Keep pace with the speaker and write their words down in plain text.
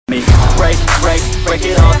break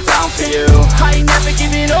it all down for you. I ain't never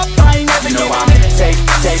giving up, I ain't never giving up. I'm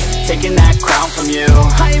taking that crown from you.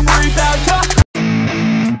 I ain't worried about you.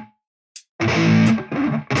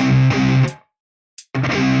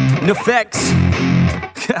 No facts.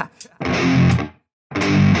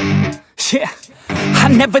 Yeah. I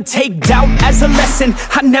never take doubt as a lesson.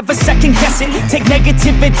 I never second guess it. Take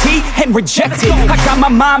negativity and reject it. I got my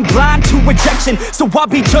mind blind to rejection, so I'll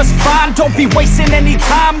be just fine. Don't be wasting any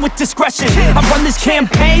time with discretion. I run this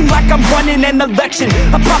campaign like I'm running an election.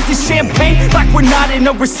 I pop this champagne like we're not in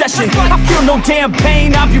a recession. I feel no damn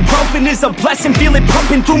pain. Ibuprofen is a blessing. Feel it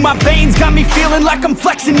pumping through my veins. Got me feeling like I'm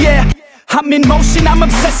flexing, yeah. I'm in motion, I'm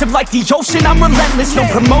obsessive like the ocean, I'm relentless. No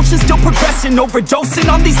promotion, still progressing, overdosing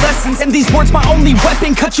on these lessons. And these words my only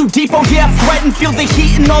weapon, cut you deep, oh yeah, I threaten. Feel the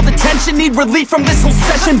heat and all the tension, need relief from this whole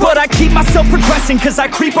session. But I keep myself progressing, cause I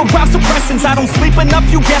creep around suppressants. I don't sleep enough,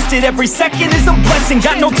 you guessed it, every second is a blessing.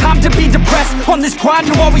 Got no time to be depressed, on this grind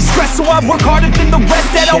you always stress. So I work harder than the rest,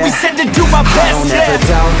 that always said to do my best. I don't ever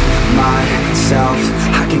doubt myself,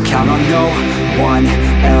 I can count on no one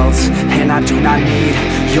else. And I do not need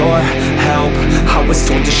your help, I was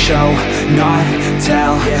told to show, not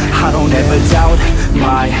tell. I don't ever doubt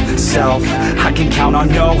myself, I can count on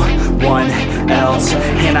no one else.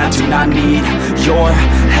 And I do not need your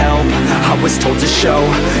help, I was told to show,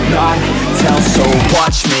 not tell. So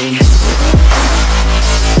watch me.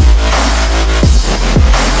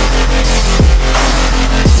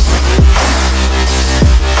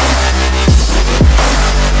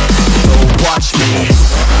 So watch me.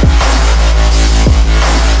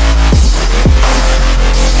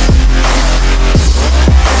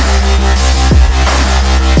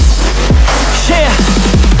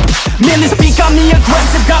 Man, this beat got me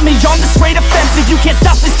aggressive, got me on the straight offensive. You can't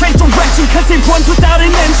stop this train direction, cause it runs without an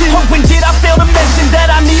engine. Oh, when did I fail to mention that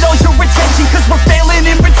I need all your attention? Cause we're failing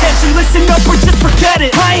in retention, listen up or just forget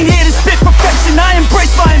it. I ain't here to spit perfection, I embrace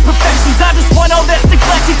my imperfections. I just want all that's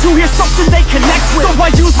neglected to hear something they connect with. So I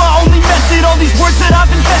use my only method, all these words that I've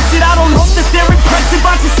invested. I don't hope that they're impressive,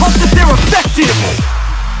 I just hope that they're effective.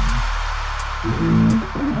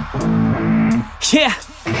 Yeah,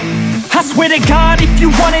 I swear to God, if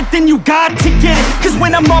you want it, then you got to get it. Cause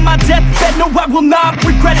when I'm on my deathbed, no, I will not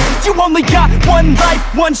regret it. You only got one life,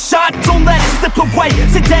 one shot, don't let it slip away.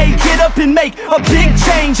 Today, get up and make a big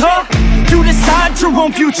change, huh? You decide your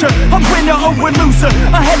own future, a winner or a loser,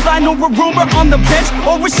 a headline or a rumor, on the bench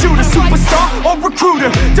or a shooter, superstar or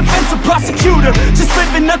recruiter, defensive prosecutor, just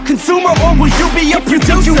living a consumer, or will you be a producer? If you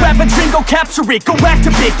think you have a dream, go capture it, go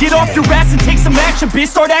activate, get off your ass and take some action,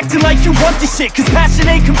 bitch. Start acting like you want this shit, cause passion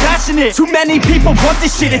ain't compassionate. Too many people want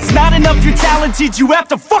this shit, it's not enough you're talented, you have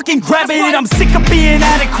to fucking grab it. I'm sick of being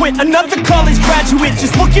adequate, another college graduate,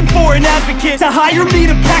 just looking for an advocate to hire me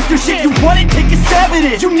to pack their shit. You want it, take a stab at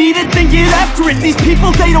it, you need it, then get after it. These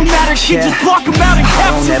people, they don't matter, shit, just block them out and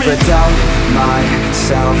capture it. I don't ever doubt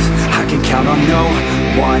myself, I can count on no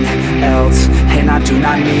one else. And I do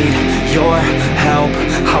not need your help,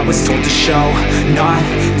 I was told to show, not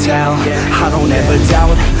tell. I don't ever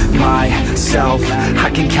doubt myself,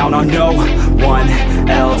 I can count on no one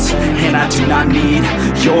else. And I do not need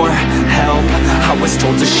your help, I was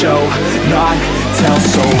told to show, not tell.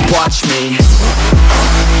 So watch me.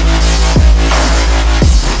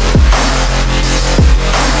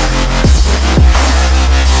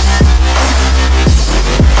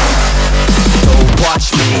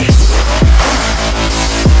 Watch me.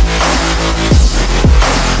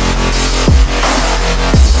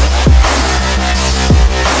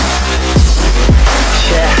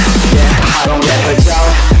 I don't ever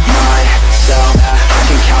doubt myself, I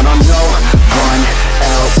can count on no one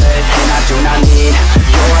else. And I do not need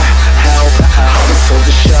your help, I was told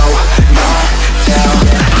to show, not tell.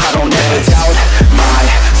 I don't ever doubt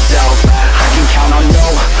myself, I can count on no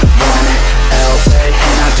one else.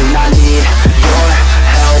 And I do not need your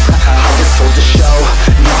help, I was told to show,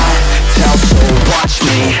 not tell. So watch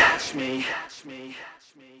me.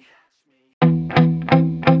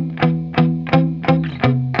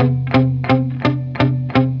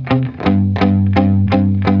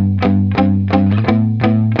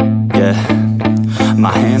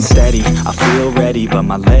 My hands steady, I feel ready, but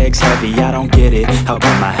my legs heavy, I don't get it. How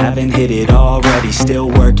come I haven't hit it already? Still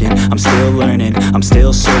working, I'm still learning, I'm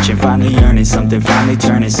still searching, finally earning something, finally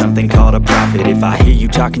turning something called a profit. If I hear you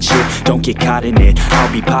talking shit, don't get caught in it.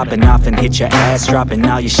 I'll be popping off and hit your ass, dropping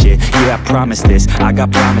all your shit. Yeah, I promise this, I got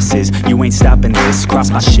promises, you ain't stopping this. Cross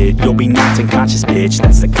my shit, you'll be knocked unconscious, bitch.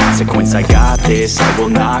 That's the consequence, I got this, I will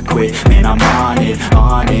not quit. Man, I'm on it,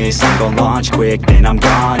 honest, I'm gon' launch quick, then I'm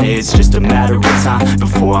gone. It's just a matter of time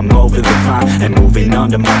before I'm over the climb and moving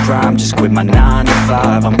under my prime. Just quit my 9 to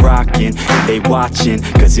 5, I'm rocking, and they watching,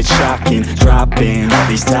 cause it's shocking. Dropping all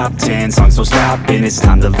these top 10 songs, so stopping. It's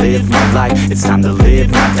time to live my life, it's time to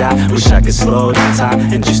live, not die. Wish I could slow down time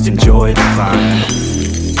and just enjoy the climb.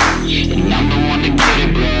 And I'm the one to get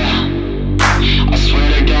it, bro. I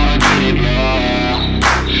swear to God I get it,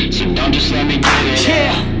 bro. So don't just let me get it.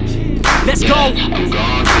 Yeah, let's go. I'm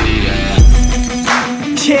gon' get it, yeah.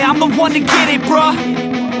 Yeah, I'm the one to get it, bro.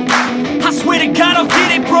 I swear to God I'll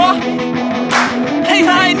get it, bro. Hey,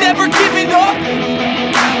 I ain't never giving up.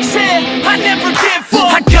 Yeah, I never give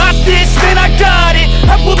up. I got this, man, I got it.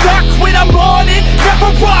 I will not quit, I'm on it.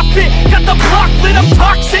 Never off it. Got the block lit, I'm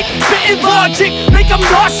toxic. Spitting logic, make them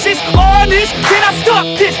nauseous. Honest, can I stop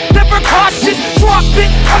this? Never cautious, drop it.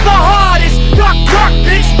 I'm the hardest. Knock, knock,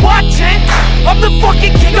 bitch, watch it. I'm the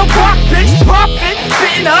fucking king of rock, bitch. Profit,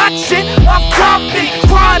 spitting hot shit. Off topic,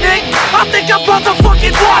 chronic. I think I'm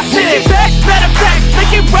motherfucking lost it. Take it back, matter of fact,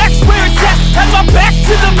 making racks where it's at. Have my back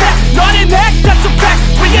to the mat, not an act, that's a fact.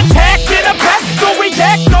 We attack in a back, don't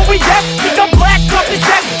react, no react. Think I'm black, off his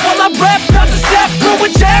back, while I rap, bounce a step. Throw a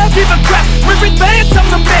jab, give a crap, we're advanced, I'm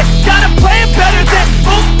the man. Got a plan better than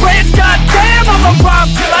most brands, goddamn. I'ma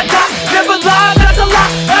rhyme till I die, never lie, that's a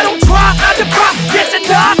lie. I don't try, I defy, can't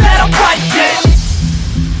deny that I'm right, yeah.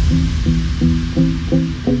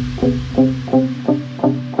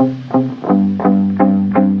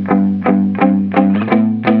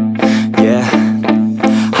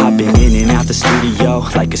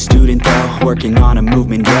 Like a student though, working on a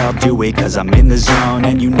movement, yeah, I'll do it cause I'm in the zone.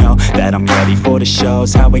 And you know that I'm ready for the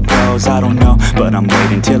shows. How it goes, I don't know, but I'm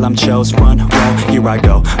waiting till I'm chose. Front row, here I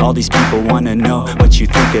go. All these people wanna know what you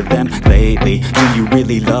think of them lately. Do you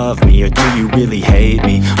really love me or do you really hate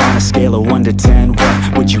me? On a scale of 1 to 10,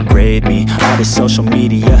 what would you grade me? All this social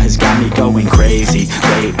media has got me going crazy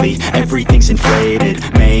lately. Everything's inflated,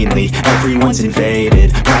 mainly everyone's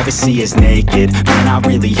invaded. Privacy is naked, man, I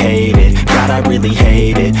really hate it. God, I really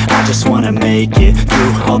hate it. I just wanna make it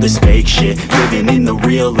through all this fake shit. Living in the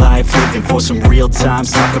real life, living for some real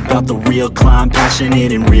times. Talk about the real climb,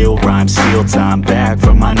 passionate in real rhymes. Steal time back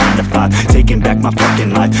from my 9 to 5, taking back my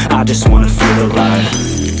fucking life. I just wanna feel alive.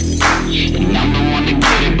 And I'm the one to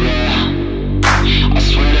get it, bro. I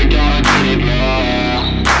swear to God I get it,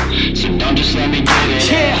 bro. So don't just let me get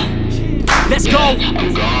it. Yeah, let's go.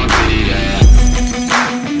 I'm gon' get it, yeah.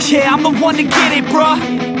 Yeah, I'm the one to get it, bro.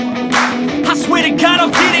 I swear to God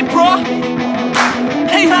I'll get it, bro.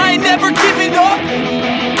 Hey, I ain't never giving up.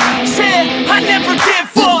 Yeah, I never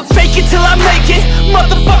give up. Fake it till I make it.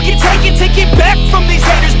 Motherfucking take it back from these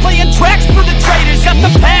haters. Playing tracks for the traitors. Got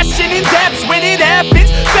the passion in depths when it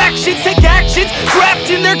happens. Factions take actions,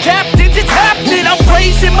 drafting their captains. It's happening, I'm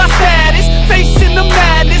raising my status, facing the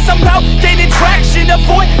madness. I'm out gaining traction,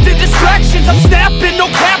 avoid the distractions. I'm snapping